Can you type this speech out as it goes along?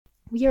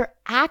we are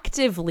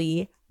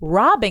actively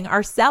robbing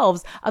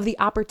ourselves of the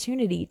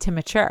opportunity to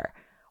mature.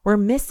 We're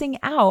missing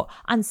out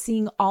on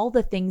seeing all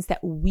the things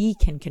that we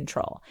can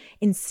control.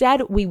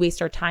 Instead, we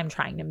waste our time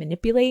trying to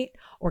manipulate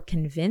or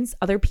convince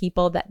other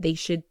people that they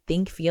should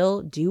think,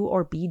 feel, do,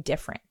 or be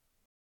different.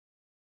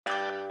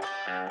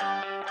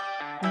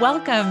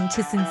 Welcome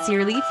to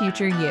Sincerely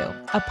Future You,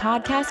 a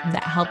podcast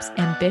that helps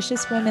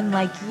ambitious women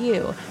like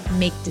you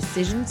make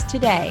decisions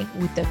today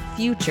with the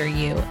future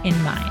you in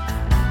mind.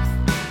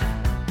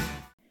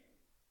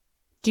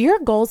 Do your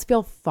goals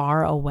feel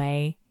far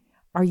away?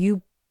 Are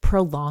you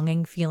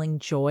prolonging feeling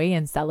joy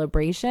and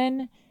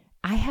celebration?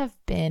 I have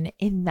been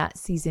in that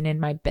season in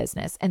my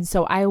business. And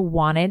so I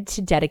wanted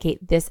to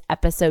dedicate this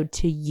episode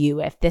to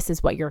you if this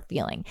is what you're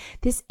feeling.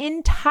 This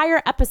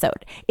entire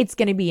episode, it's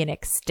going to be an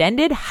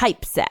extended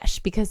hype sesh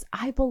because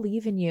I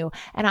believe in you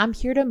and I'm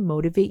here to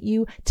motivate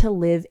you to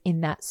live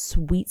in that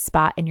sweet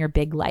spot in your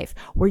big life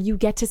where you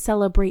get to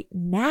celebrate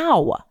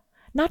now,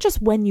 not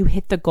just when you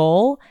hit the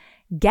goal.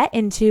 Get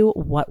into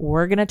what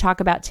we're going to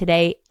talk about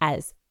today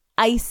as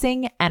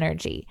icing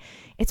energy.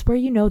 It's where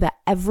you know that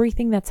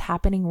everything that's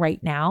happening right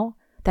now,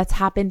 that's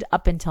happened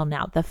up until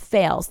now, the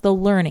fails, the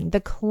learning, the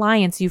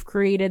clients you've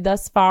created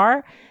thus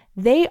far,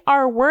 they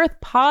are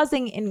worth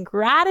pausing in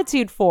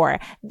gratitude for.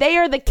 They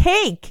are the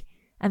cake.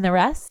 And the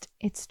rest,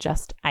 it's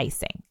just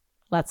icing.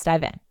 Let's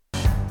dive in.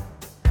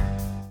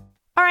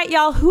 All right,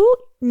 y'all, who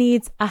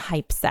needs a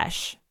hype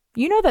sesh?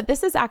 You know that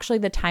this is actually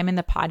the time in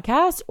the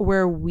podcast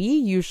where we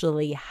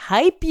usually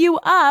hype you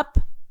up,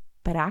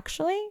 but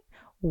actually,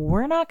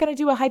 we're not going to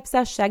do a hype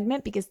sesh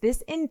segment because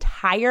this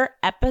entire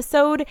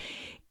episode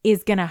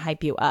is going to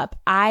hype you up.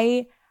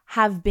 I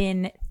have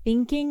been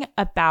thinking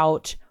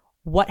about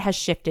what has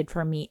shifted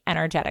for me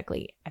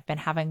energetically. I've been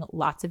having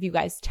lots of you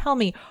guys tell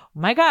me, oh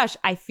my gosh,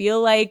 I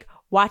feel like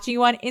watching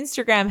you on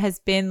Instagram has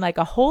been like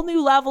a whole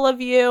new level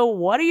of you.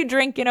 What are you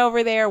drinking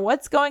over there?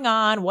 What's going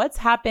on? What's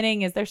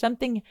happening? Is there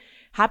something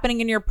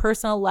happening in your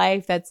personal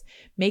life that's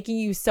making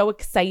you so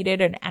excited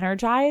and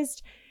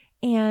energized?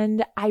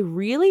 And I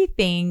really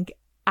think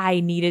I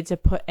needed to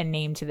put a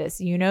name to this.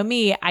 You know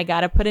me, I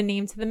got to put a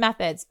name to the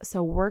methods.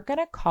 So we're going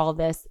to call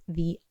this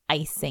the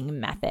icing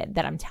method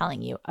that I'm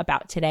telling you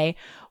about today,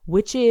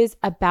 which is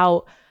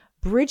about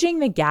bridging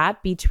the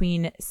gap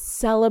between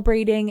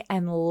celebrating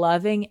and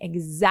loving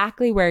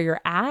exactly where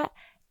you're at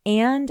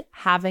and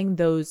having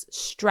those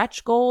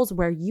stretch goals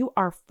where you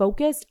are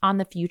focused on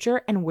the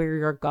future and where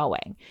you're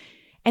going.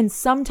 And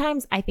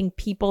sometimes I think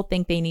people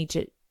think they need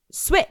to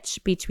switch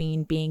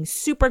between being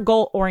super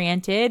goal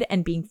oriented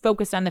and being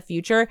focused on the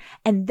future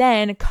and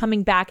then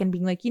coming back and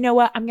being like, you know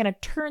what, I'm going to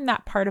turn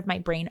that part of my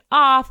brain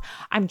off.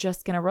 I'm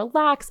just going to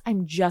relax.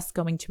 I'm just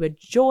going to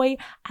enjoy,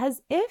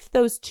 as if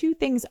those two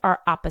things are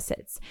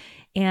opposites.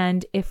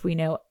 And if we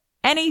know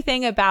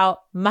anything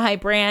about my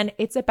brand,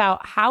 it's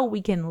about how we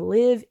can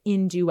live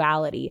in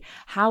duality,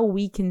 how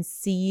we can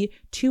see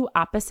two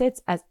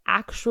opposites as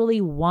actually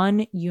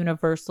one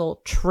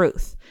universal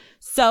truth.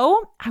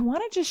 So I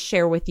want to just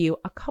share with you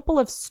a couple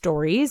of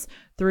stories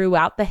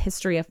throughout the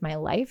history of my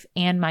life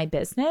and my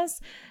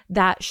business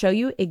that show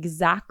you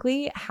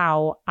exactly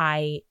how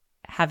I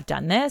have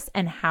done this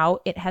and how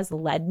it has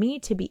led me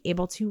to be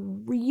able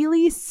to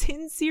really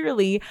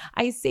sincerely,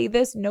 I say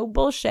this, no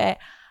bullshit,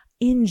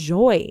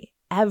 enjoy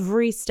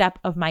every step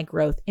of my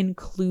growth,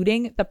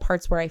 including the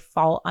parts where I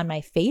fall on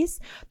my face,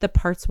 the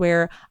parts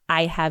where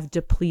I have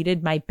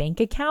depleted my bank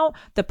account,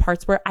 the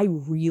parts where I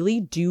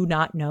really do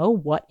not know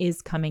what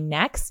is coming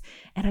next.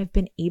 And I've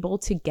been able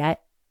to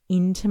get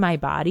into my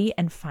body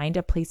and find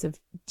a place of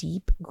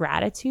deep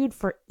gratitude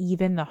for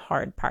even the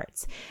hard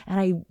parts. And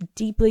I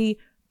deeply,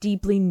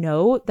 deeply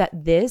know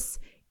that this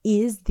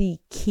is the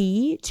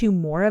key to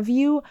more of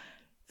you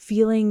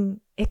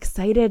feeling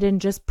excited and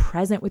just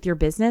present with your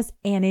business,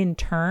 and in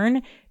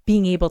turn,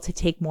 being able to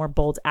take more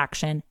bold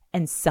action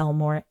and sell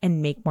more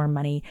and make more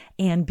money,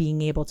 and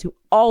being able to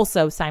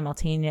also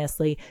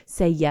simultaneously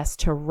say yes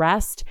to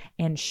rest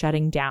and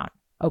shutting down.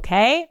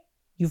 Okay?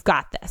 You've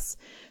got this.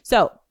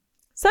 So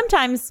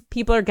sometimes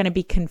people are going to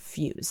be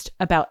confused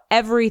about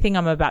everything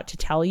I'm about to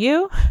tell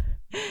you.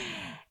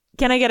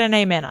 Can I get an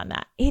amen on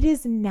that? It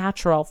is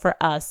natural for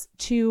us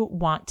to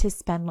want to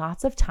spend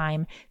lots of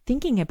time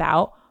thinking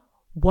about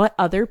what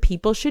other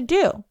people should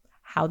do,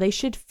 how they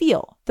should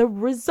feel, the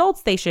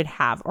results they should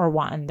have or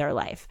want in their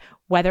life,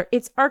 whether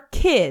it's our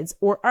kids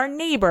or our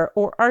neighbor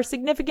or our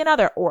significant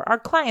other or our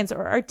clients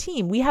or our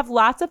team. We have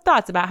lots of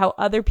thoughts about how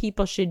other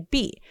people should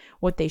be,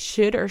 what they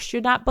should or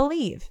should not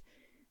believe.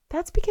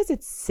 That's because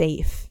it's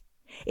safe.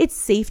 It's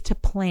safe to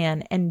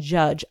plan and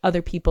judge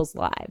other people's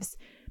lives.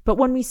 But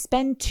when we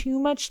spend too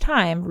much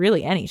time,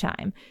 really any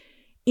time,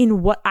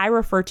 in what I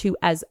refer to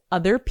as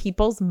other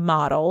people's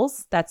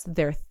models, that's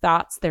their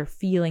thoughts, their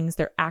feelings,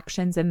 their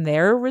actions, and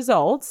their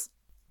results,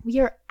 we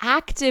are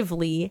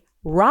actively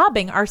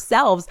robbing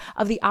ourselves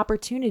of the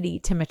opportunity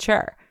to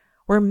mature.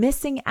 We're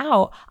missing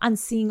out on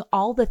seeing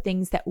all the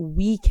things that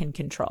we can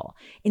control.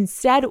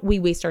 Instead, we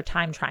waste our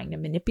time trying to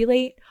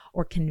manipulate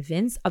or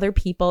convince other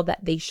people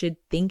that they should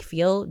think,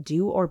 feel,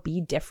 do, or be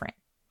different.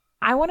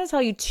 I want to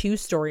tell you 2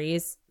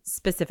 stories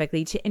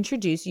specifically to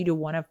introduce you to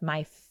one of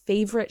my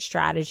favorite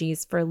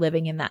strategies for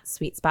living in that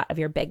sweet spot of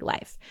your big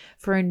life,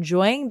 for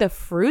enjoying the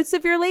fruits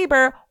of your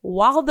labor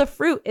while the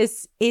fruit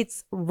is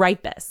its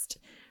ripest,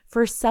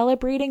 for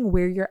celebrating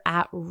where you're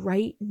at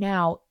right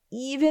now,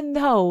 even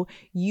though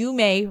you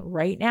may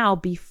right now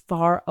be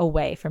far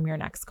away from your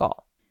next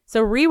goal.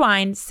 So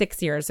rewind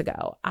 6 years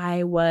ago,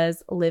 I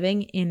was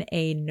living in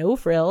a no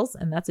frills,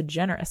 and that's a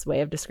generous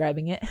way of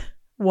describing it,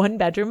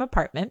 1-bedroom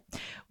apartment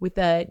with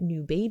a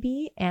new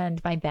baby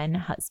and my then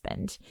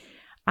husband.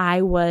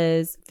 I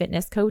was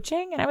fitness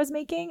coaching and I was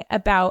making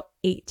about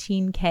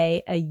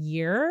 $18K a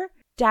year,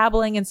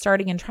 dabbling and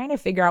starting and trying to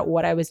figure out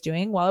what I was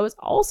doing while I was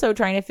also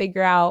trying to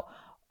figure out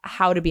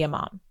how to be a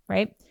mom,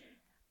 right?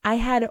 I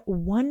had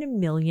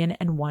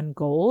 1,000,001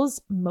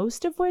 goals,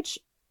 most of which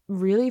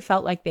really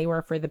felt like they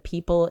were for the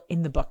people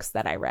in the books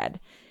that I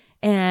read.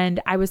 And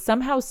I was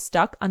somehow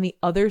stuck on the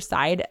other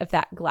side of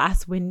that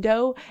glass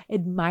window,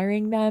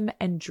 admiring them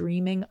and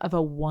dreaming of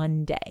a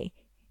one day.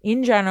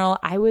 In general,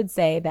 I would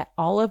say that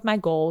all of my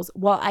goals,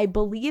 while I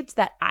believed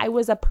that I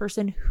was a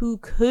person who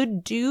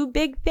could do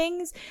big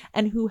things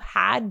and who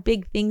had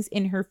big things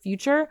in her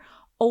future,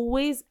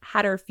 always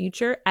had her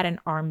future at an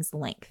arm's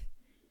length.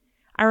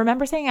 I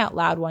remember saying out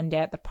loud one day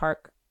at the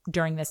park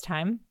during this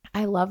time,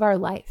 I love our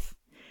life.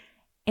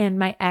 And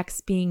my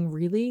ex being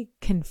really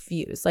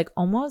confused, like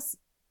almost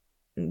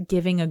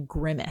giving a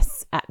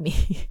grimace at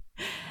me.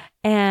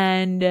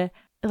 And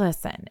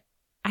listen,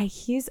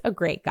 he's a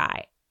great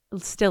guy,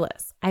 still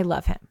is. I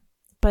love him.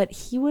 But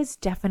he was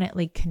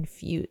definitely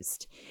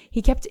confused.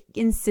 He kept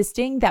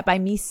insisting that by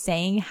me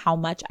saying how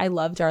much I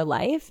loved our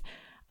life,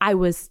 I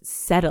was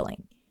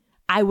settling.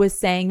 I was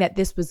saying that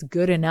this was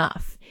good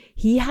enough.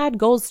 He had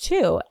goals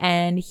too,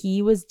 and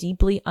he was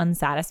deeply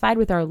unsatisfied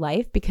with our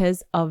life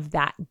because of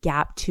that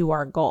gap to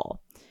our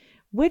goal,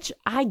 which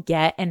I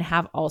get and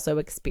have also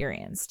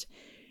experienced.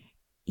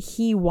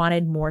 He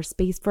wanted more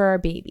space for our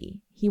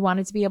baby. He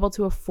wanted to be able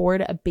to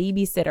afford a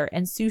babysitter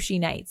and sushi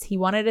nights. He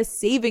wanted a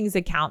savings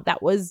account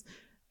that was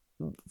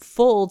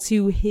full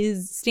to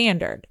his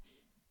standard.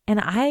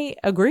 And I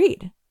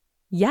agreed.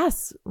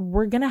 Yes,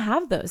 we're going to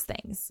have those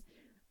things,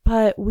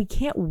 but we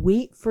can't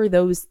wait for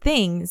those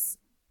things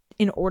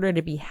in order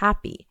to be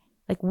happy.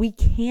 Like, we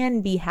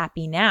can be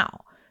happy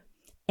now.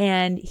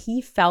 And he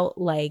felt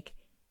like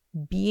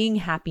being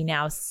happy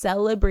now,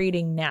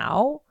 celebrating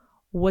now,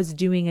 was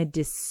doing a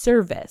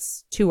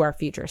disservice to our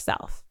future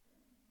self.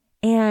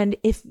 And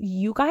if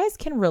you guys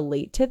can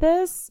relate to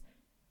this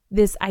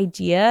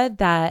idea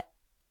that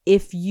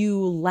if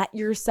you let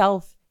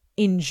yourself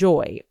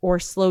enjoy or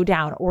slow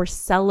down or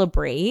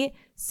celebrate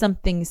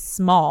something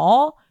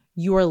small,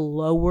 you're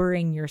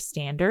lowering your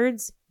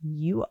standards,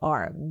 you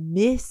are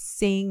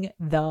missing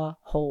the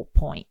whole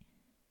point.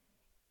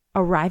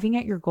 Arriving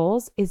at your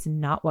goals is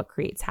not what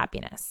creates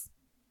happiness.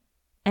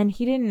 And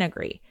he didn't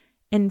agree.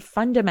 And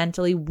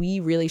fundamentally, we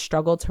really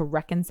struggled to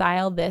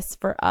reconcile this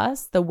for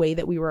us, the way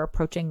that we were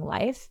approaching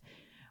life,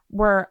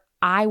 where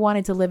I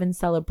wanted to live in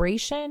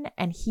celebration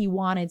and he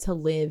wanted to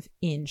live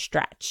in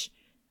stretch.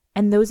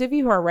 And those of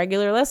you who are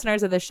regular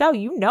listeners of the show,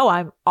 you know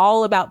I'm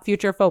all about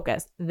future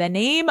focus. The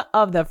name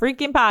of the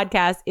freaking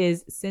podcast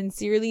is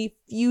Sincerely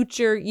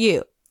Future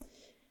You,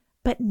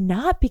 but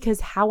not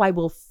because how I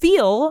will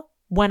feel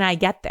when I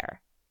get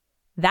there.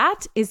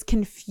 That is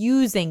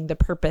confusing the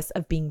purpose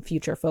of being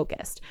future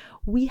focused.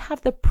 We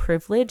have the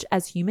privilege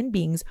as human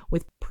beings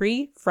with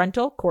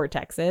prefrontal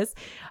cortexes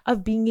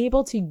of being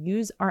able to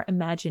use our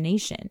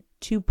imagination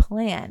to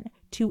plan,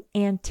 to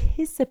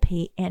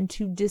anticipate, and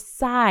to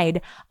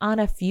decide on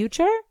a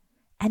future,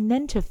 and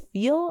then to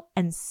feel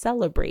and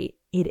celebrate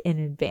it in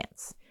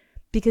advance.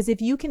 Because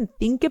if you can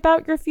think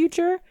about your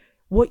future,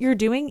 what you're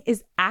doing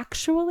is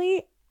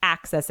actually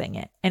accessing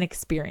it and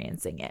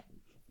experiencing it.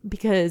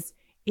 Because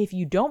if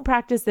you don't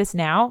practice this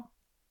now,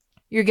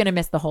 you're going to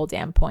miss the whole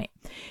damn point.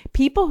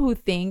 People who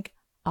think,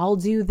 I'll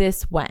do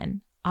this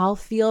when, I'll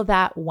feel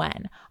that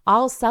when,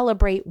 I'll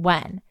celebrate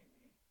when,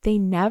 they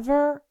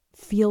never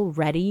feel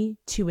ready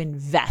to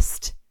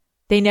invest.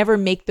 They never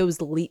make those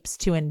leaps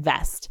to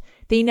invest.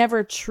 They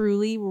never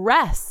truly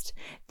rest.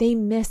 They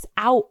miss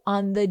out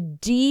on the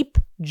deep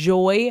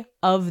joy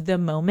of the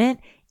moment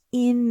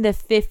in the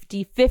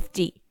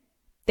 50-50.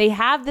 They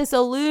have this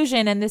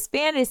illusion and this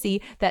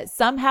fantasy that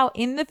somehow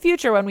in the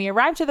future, when we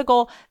arrive to the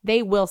goal,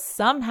 they will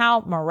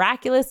somehow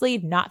miraculously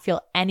not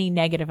feel any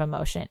negative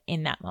emotion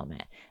in that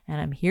moment. And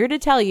I'm here to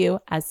tell you,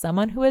 as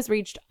someone who has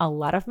reached a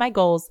lot of my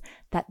goals,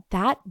 that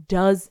that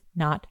does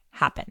not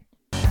happen.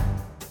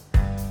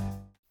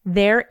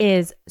 There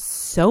is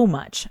so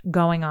much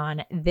going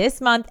on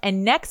this month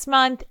and next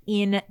month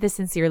in the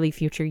Sincerely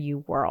Future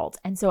You world.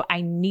 And so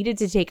I needed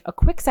to take a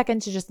quick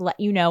second to just let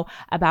you know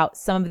about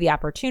some of the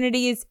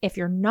opportunities. If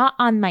you're not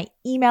on my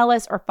email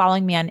list or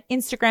following me on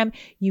Instagram,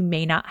 you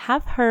may not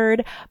have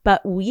heard,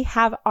 but we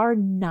have our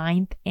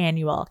 9th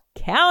annual,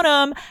 count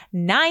 'em,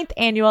 9th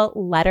annual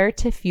Letter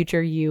to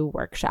Future You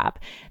workshop.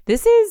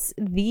 This is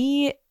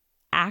the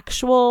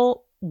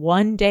actual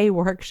one-day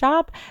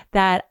workshop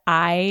that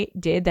I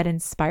did that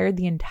inspired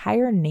the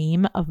entire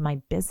name of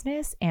my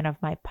business and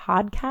of my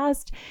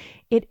podcast.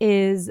 It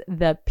is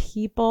the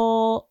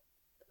people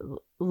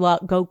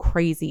go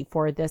crazy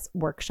for this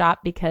workshop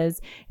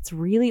because it's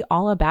really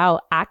all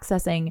about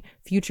accessing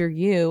future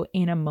you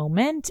in a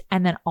moment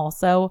and then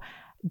also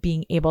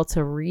being able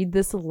to read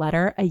this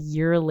letter a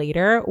year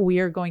later. We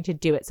are going to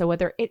do it. So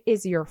whether it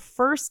is your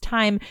first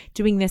time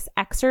doing this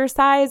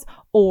exercise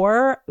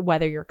or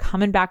whether you're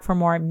coming back for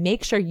more,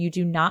 make sure you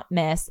do not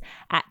miss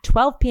at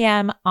 12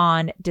 p.m.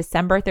 on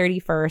December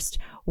 31st.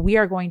 We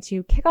are going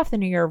to kick off the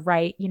new year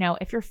right. You know,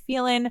 if you're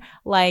feeling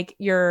like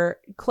you're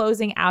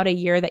closing out a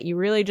year that you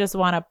really just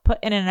want to put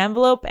in an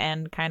envelope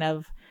and kind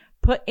of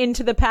put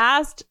into the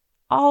past,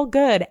 all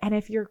good. And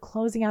if you're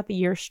closing out the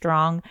year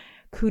strong,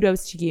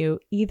 kudos to you.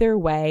 Either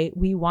way,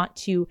 we want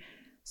to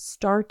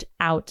start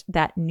out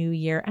that new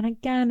year. And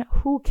again,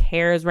 who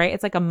cares, right?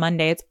 It's like a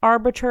Monday. It's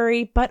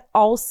arbitrary, but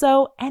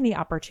also any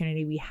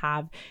opportunity we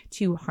have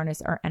to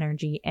harness our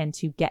energy and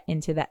to get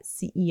into that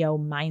CEO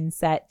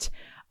mindset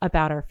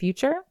about our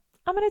future,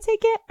 I'm going to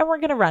take it and we're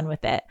going to run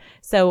with it.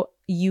 So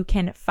you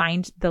can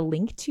find the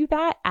link to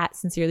that at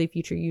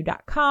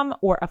sincerelyfutureyou.com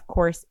or of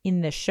course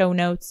in the show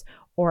notes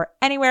or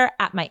anywhere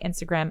at my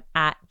Instagram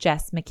at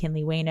Jess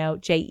McKinley Wayno,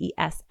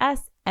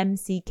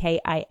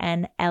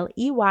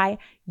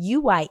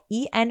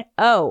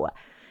 JessMcKinleyUyeno.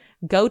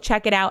 Go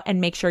check it out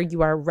and make sure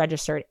you are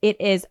registered. It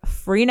is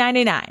free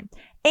 $99.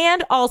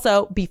 And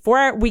also,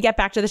 before we get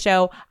back to the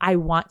show, I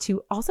want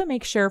to also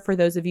make sure for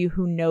those of you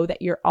who know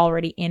that you're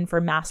already in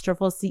for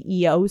Masterful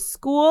CEO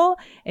School,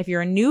 if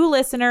you're a new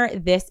listener,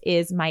 this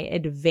is my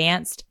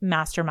advanced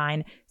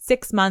mastermind,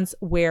 6 months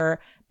where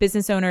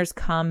business owners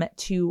come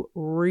to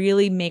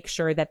really make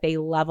sure that they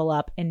level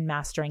up in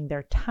mastering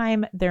their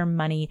time, their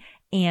money,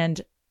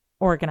 and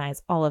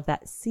organize all of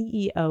that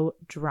CEO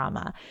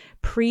drama.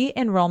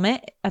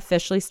 Pre-enrollment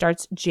officially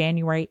starts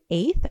January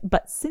 8th,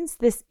 but since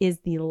this is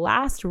the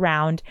last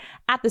round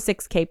at the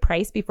 $6,000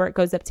 price before it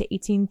goes up to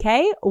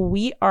 $18,000,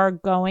 we are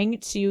going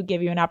to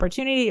give you an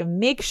opportunity to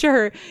make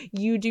sure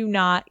you do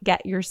not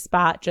get your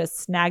spot just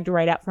snagged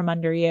right out from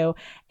under you.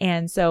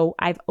 And so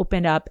I've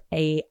opened up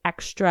a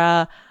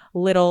extra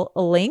little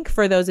link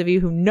for those of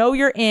you who know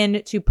you're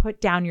in to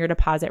put down your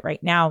deposit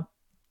right now.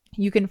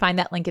 You can find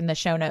that link in the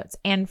show notes.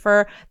 And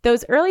for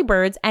those early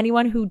birds,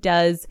 anyone who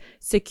does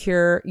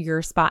secure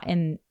your spot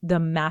in the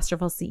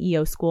Masterful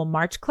CEO School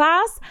March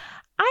class,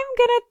 I'm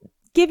going to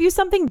give you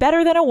something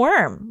better than a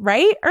worm,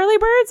 right? Early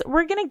birds,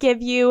 we're going to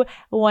give you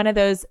one of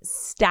those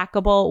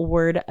stackable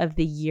word of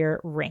the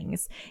year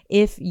rings.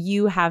 If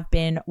you have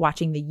been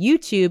watching the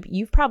YouTube,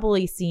 you've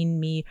probably seen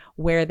me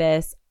wear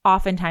this.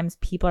 Oftentimes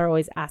people are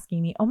always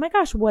asking me, oh my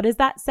gosh, what does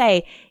that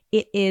say?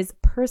 It is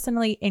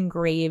personally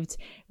engraved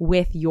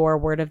with your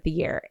word of the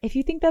year. If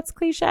you think that's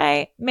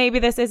cliche, maybe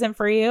this isn't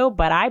for you,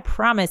 but I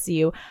promise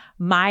you,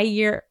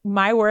 my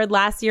word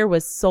last year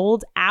was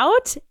sold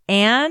out.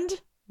 And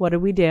what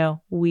did we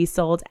do? We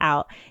sold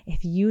out.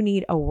 If you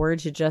need a word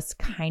to just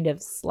kind of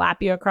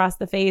slap you across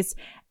the face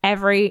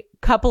every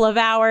couple of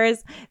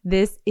hours,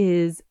 this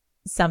is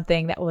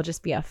something that will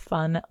just be a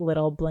fun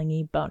little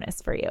blingy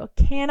bonus for you.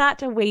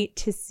 Cannot wait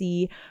to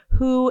see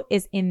who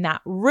is in that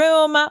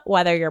room,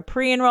 whether you're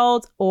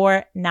pre-enrolled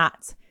or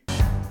not.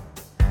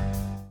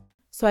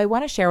 So I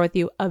want to share with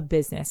you a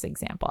business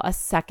example, a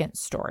second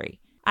story.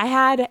 I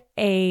had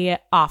a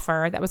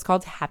offer that was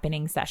called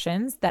Happening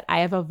Sessions that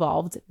I have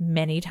evolved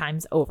many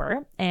times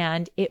over.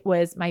 And it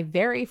was my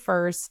very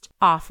first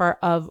offer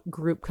of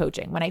group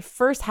coaching. When I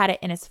first had it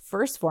in its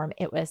first form,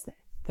 it was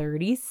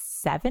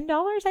 $37,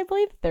 I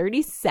believe,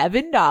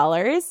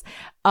 $37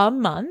 a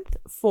month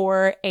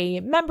for a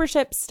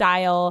membership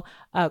style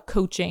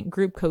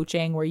group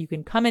coaching where you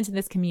can come into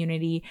this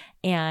community.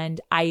 And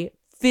I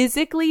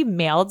physically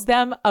mailed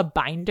them a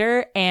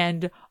binder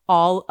and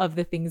all of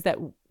the things that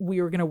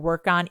we were going to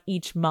work on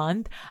each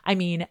month. I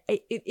mean,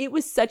 it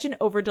was such an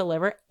over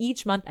deliver.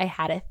 Each month I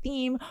had a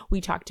theme.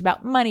 We talked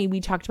about money.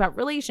 We talked about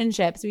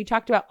relationships. We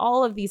talked about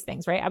all of these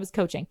things, right? I was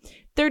coaching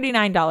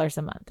 $39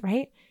 a month,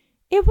 right?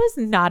 It was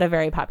not a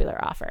very popular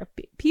offer.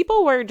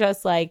 People were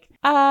just like,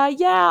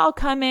 yeah, I'll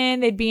come in.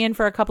 They'd be in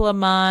for a couple of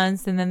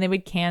months and then they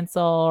would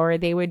cancel, or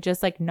they would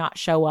just like not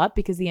show up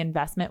because the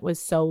investment was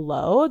so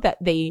low that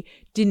they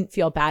didn't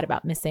feel bad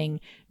about missing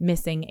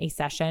a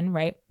session,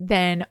 right?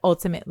 Then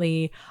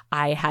ultimately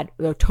I had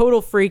a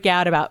total freak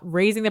out about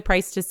raising the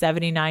price to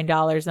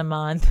 $79 a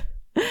month.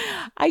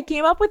 I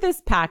came up with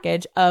this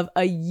package of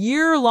a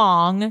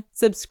year-long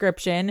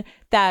subscription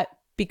that,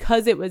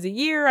 because it was a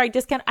year, I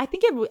think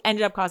it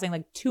ended up costing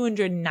like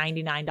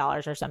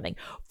 $299 or something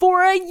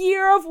for a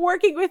year of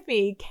working with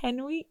me.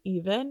 Can we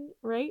even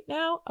right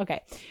now?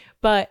 Okay.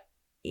 But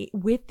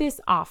with this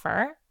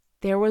offer,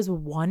 there was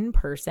one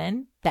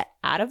person that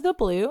out of the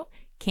blue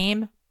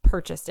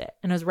purchased it.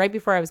 And it was right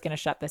before I was going to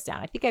shut this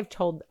down. I think I've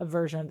told a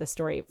version of the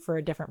story for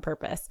a different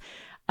purpose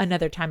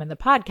another time in the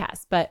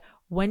podcast. But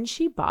when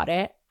she bought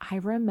it, I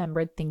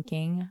remembered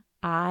thinking,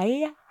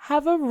 I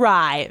have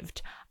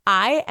arrived.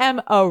 I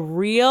am a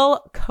real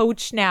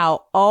coach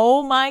now.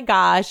 Oh my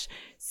gosh.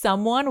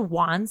 Someone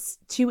wants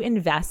to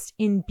invest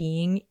in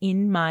being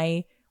in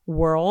my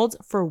world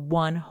for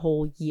one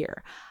whole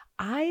year.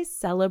 I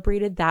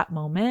celebrated that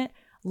moment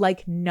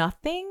like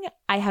nothing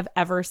I have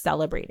ever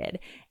celebrated.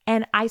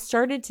 And I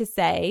started to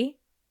say,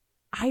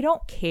 I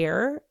don't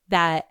care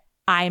that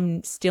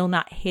I'm still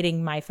not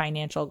hitting my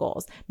financial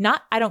goals.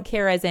 Not, I don't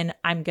care as in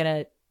I'm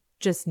going to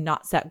just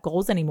not set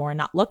goals anymore and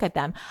not look at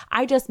them.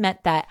 I just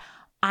meant that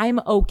I'm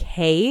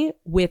okay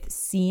with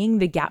seeing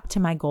the gap to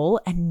my goal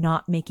and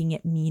not making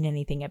it mean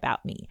anything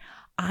about me.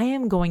 I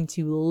am going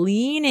to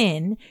lean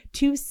in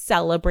to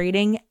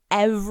celebrating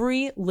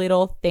every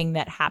little thing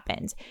that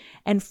happened.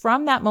 And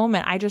from that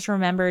moment, I just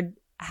remembered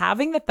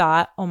having the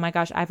thought, oh my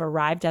gosh, I've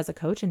arrived as a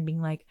coach, and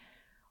being like,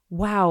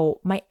 wow,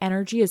 my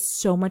energy is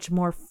so much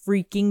more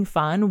freaking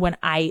fun when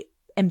I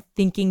am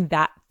thinking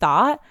that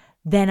thought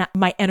than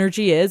my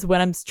energy is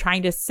when I'm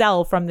trying to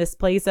sell from this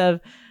place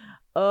of,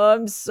 oh,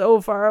 I'm so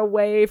far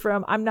away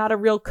from, I'm not a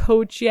real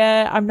coach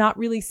yet. I'm not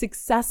really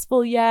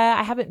successful yet.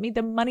 I haven't made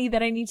the money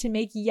that I need to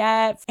make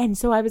yet. And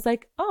so I was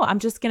like, oh, I'm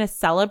just going to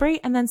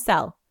celebrate and then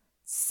sell.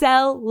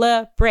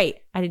 Celebrate.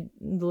 I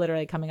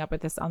literally coming up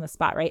with this on the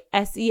spot, right?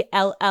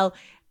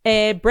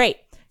 Celebrate.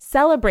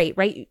 Celebrate,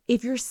 right?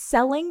 If you're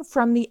selling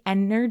from the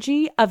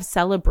energy of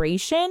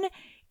celebration,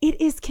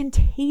 it is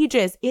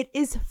contagious. It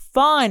is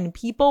fun.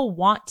 People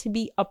want to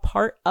be a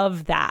part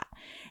of that.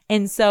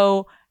 And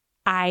so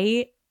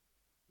I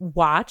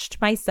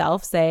watched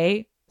myself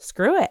say,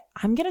 screw it.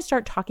 I'm going to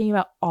start talking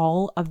about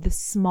all of the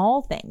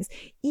small things.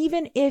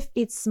 Even if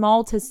it's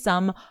small to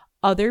some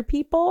other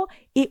people,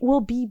 it will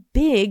be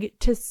big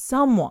to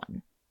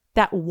someone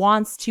that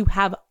wants to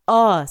have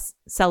a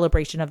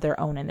celebration of their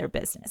own in their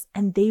business.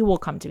 And they will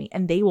come to me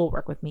and they will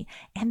work with me.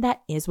 And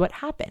that is what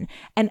happened.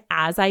 And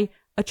as I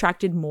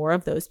attracted more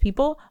of those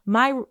people,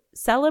 my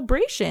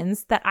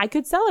celebrations that I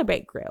could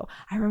celebrate grew.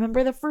 I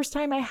remember the first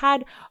time I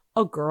had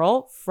a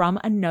girl from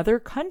another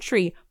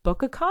country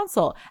book a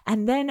consult,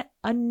 and then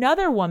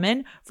another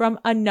woman from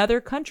another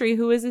country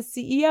who is a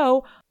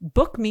CEO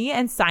book me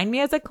and sign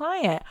me as a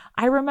client.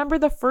 I remember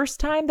the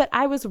first time that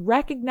I was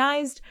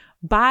recognized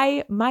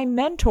by my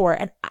mentor,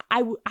 and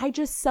I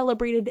just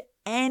celebrated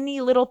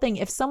any little thing.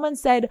 If someone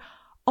said,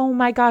 oh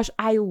my gosh,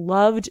 I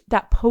loved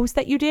that post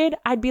that you did,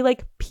 I'd be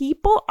like,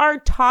 people are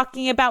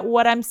talking about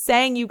what I'm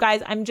saying, you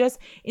guys. I'm just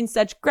in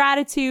such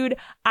gratitude.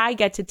 I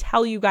get to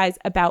tell you guys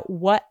about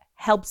what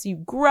helps you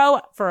grow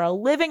for a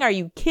living. Are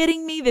you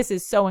kidding me? This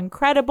is so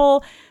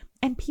incredible.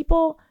 And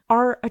people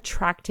are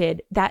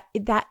attracted. That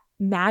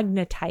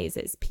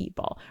magnetizes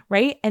people,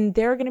 right? And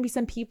there are going to be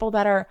some people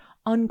that are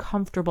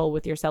uncomfortable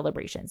with your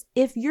celebrations.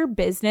 If your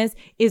business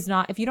is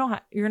not, if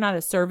you're not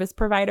a service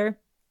provider,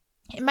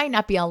 it might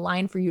not be a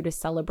line for you to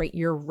celebrate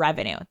your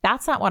revenue.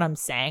 That's not what I'm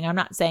saying. I'm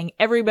not saying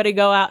everybody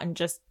go out and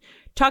just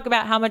talk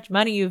about how much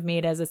money you've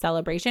made as a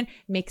celebration.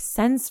 It makes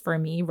sense for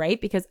me,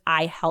 right? Because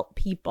I help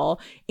people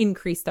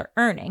increase their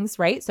earnings,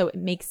 right? So it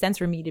makes sense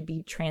for me to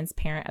be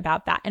transparent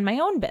about that in my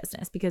own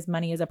business because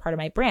money is a part of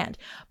my brand.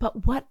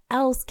 But what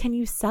else can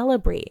you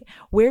celebrate?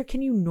 Where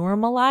can you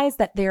normalize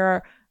that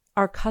there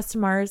are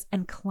customers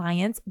and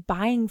clients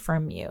buying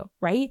from you,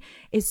 right?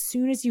 As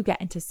soon as you get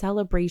into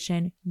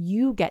celebration,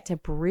 you get to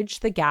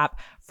bridge the gap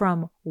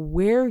from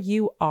where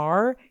you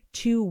are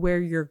to where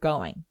you're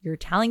going. You're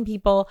telling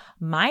people,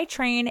 my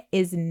train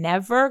is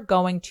never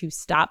going to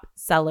stop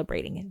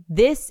celebrating.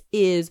 This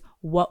is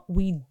what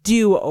we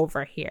do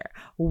over here.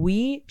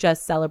 We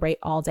just celebrate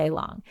all day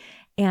long.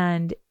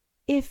 And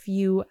if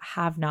you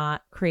have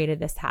not created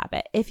this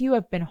habit, if you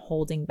have been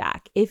holding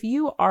back, if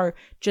you are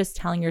just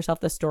telling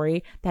yourself the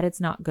story that it's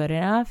not good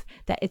enough,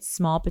 that it's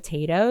small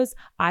potatoes,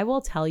 I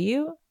will tell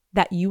you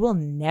that you will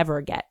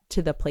never get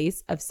to the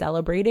place of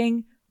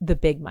celebrating the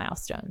big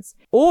milestones.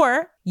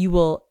 Or you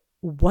will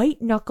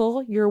white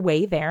knuckle your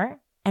way there.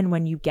 And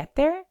when you get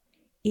there,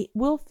 it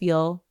will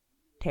feel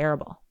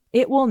terrible.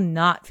 It will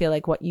not feel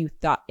like what you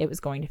thought it was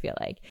going to feel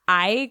like.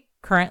 I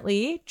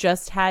currently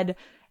just had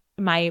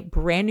my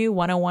brand new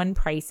 101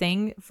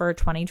 pricing for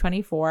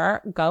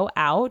 2024 go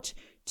out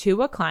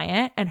to a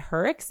client and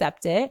her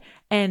accept it.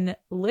 And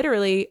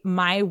literally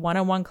my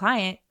 101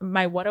 client,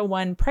 my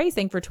 101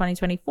 pricing for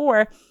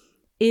 2024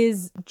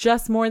 is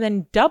just more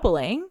than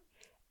doubling.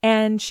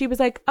 And she was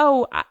like,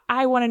 oh,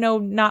 I want to know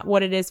not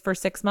what it is for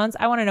 6 months.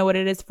 I want to know what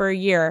it is for a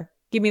year.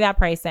 Give me that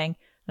pricing.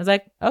 I was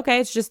like, okay,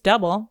 it's just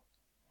double.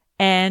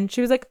 And she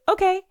was like,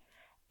 okay.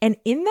 And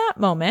in that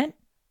moment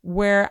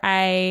where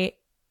I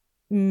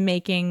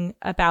making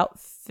about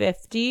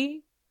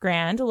 50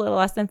 grand, a little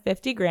less than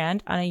 50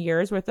 grand on a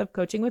year's worth of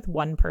coaching with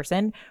one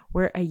person,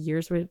 where a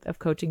year's worth of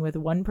coaching with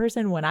one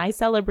person, when I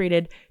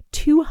celebrated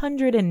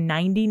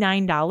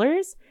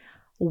 $299,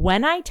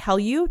 when I tell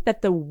you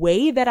that the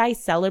way that I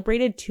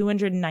celebrated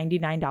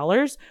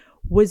 $299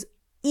 was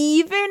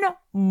even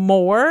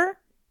more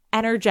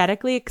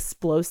energetically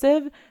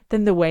explosive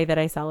than the way that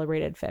I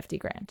celebrated 50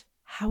 grand.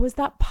 How is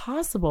that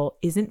possible?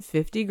 Isn't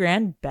 50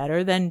 grand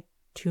better than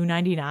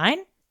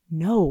 $299?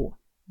 No,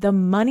 the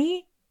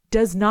money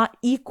does not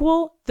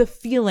equal the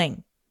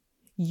feeling.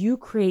 You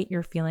create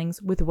your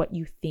feelings with what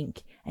you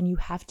think, and you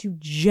have to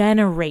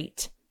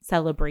generate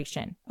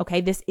celebration.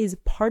 Okay. This is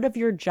part of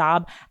your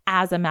job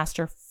as a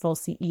masterful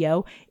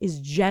CEO, is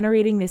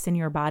generating this in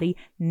your body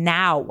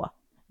now,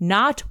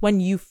 not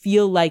when you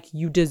feel like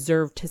you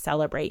deserve to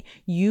celebrate.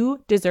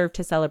 You deserve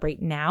to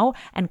celebrate now,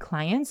 and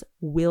clients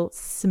will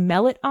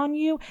smell it on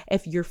you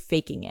if you're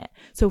faking it.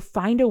 So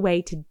find a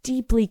way to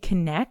deeply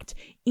connect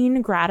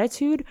in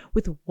gratitude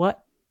with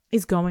what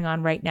is going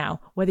on right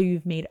now, whether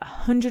you've made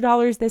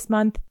 $100 this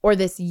month or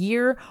this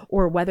year,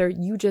 or whether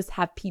you just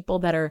have people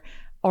that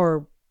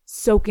are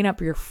soaking up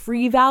your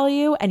free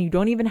value and you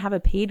don't even have a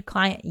paid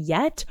client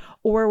yet,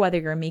 or whether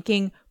you're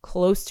making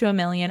close to $1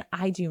 million.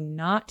 I do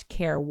not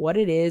care what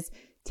it is.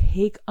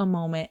 Take a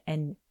moment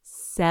and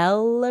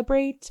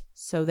celebrate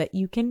so that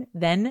you can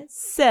then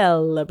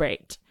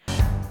celebrate.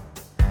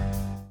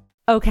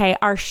 Okay,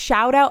 our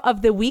shout out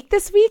of the week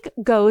this week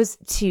goes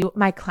to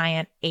my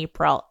client,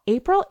 April.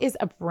 April is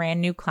a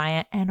brand new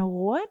client, and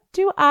what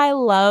do I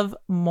love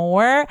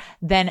more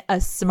than a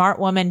smart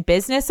woman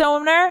business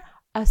owner?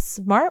 A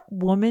smart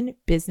woman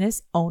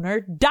business owner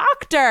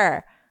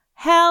doctor.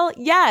 Hell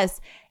yes.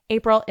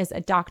 April is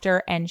a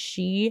doctor, and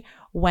she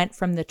went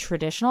from the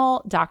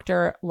traditional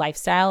doctor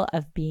lifestyle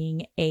of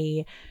being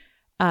a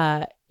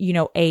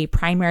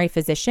primary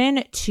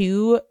physician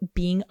to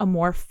being a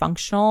more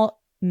functional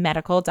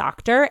medical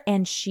doctor.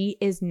 And she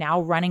is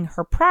now running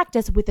her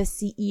practice with a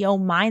CEO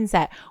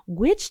mindset,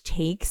 which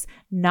takes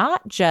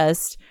not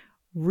just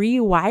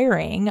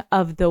rewiring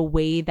of the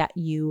way that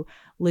you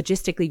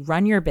logistically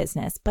run your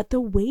business, but the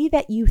way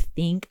that you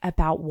think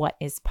about what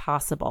is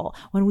possible.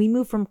 When we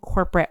move from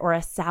corporate or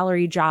a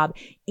salary job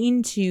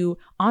into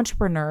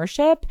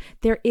entrepreneurship,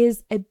 there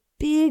is a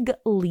big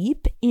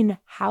leap in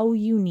how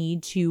you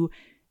need to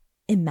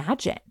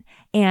imagine.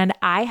 And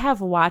I have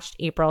watched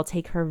April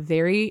take her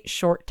very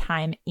short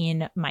time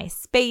in my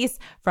space,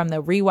 from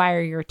the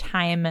Rewire Your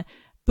Time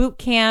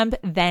bootcamp,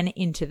 then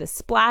into the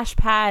Splash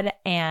Pad,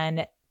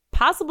 and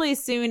possibly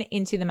soon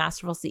into the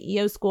Masterful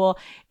CEO School.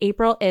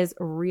 April is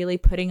really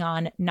putting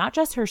on not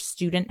just her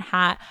student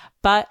hat,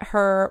 but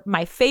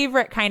my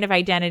favorite kind of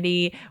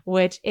identity,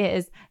 which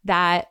is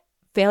that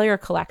failure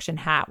collection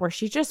hat, where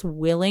she's just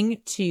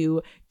willing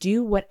to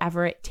do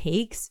whatever it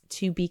takes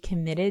to be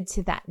committed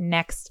to that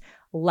next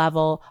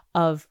level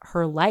of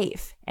her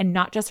life, and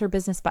not just her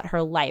business, but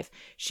her life.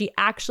 She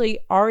actually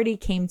already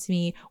came to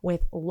me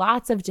with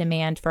lots of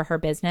demand for her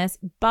business,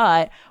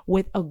 but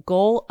with a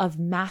goal of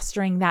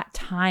mastering that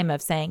time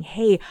of saying,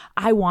 hey,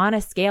 I want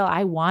to scale.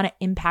 I want to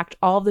impact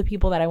all of the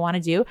people that I want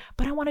to do,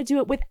 but I want to do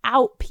it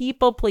without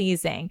people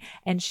pleasing.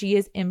 And she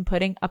is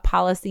inputting a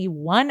policy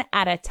one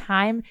at a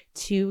time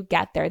to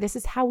get there. This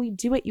is how we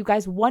do it, you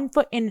guys. One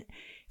foot in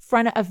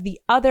front of the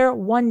other,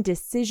 one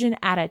decision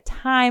at a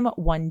time,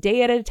 one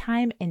day at a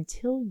time,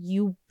 until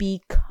you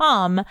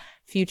become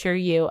future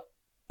you.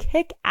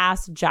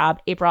 Kick-ass job,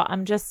 April.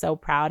 I'm just so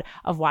proud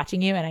of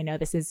watching you, and I know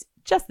this is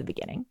just the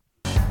beginning.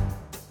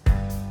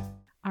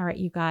 All right,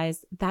 you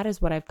guys, that is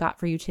what I've got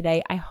for you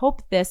today. I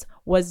hope this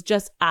was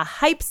just a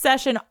hype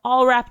session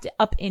all wrapped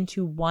up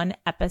into one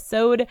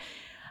episode.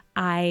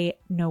 I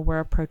know we're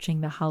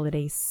approaching the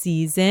holiday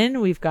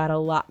season. We've got a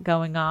lot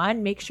going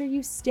on. Make sure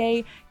you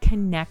stay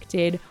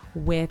connected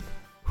with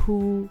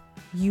who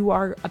you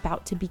are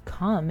about to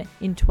become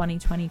in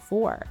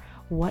 2024.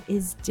 What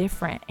is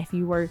different? If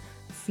you are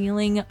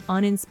feeling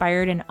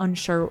uninspired and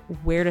unsure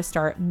where to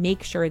start,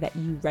 make sure that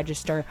you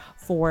register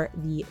for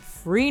the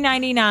free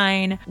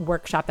 99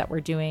 workshop that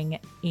we're doing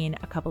in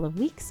a couple of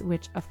weeks,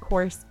 which of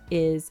course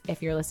is,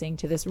 if you're listening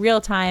to this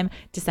real time,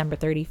 December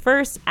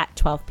 31st at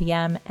 12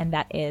 p.m. And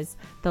that is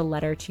the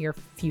Letter to Your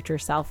Future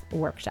Self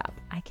workshop.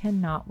 I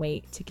cannot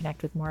wait to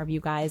connect with more of you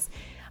guys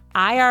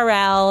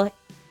IRL,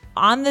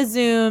 on the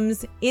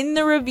Zooms, in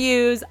the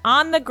reviews,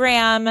 on the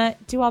gram.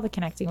 Do all the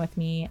connecting with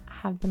me.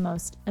 Have the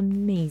most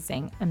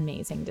amazing,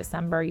 amazing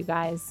December, you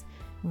guys.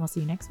 And we'll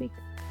see you next week.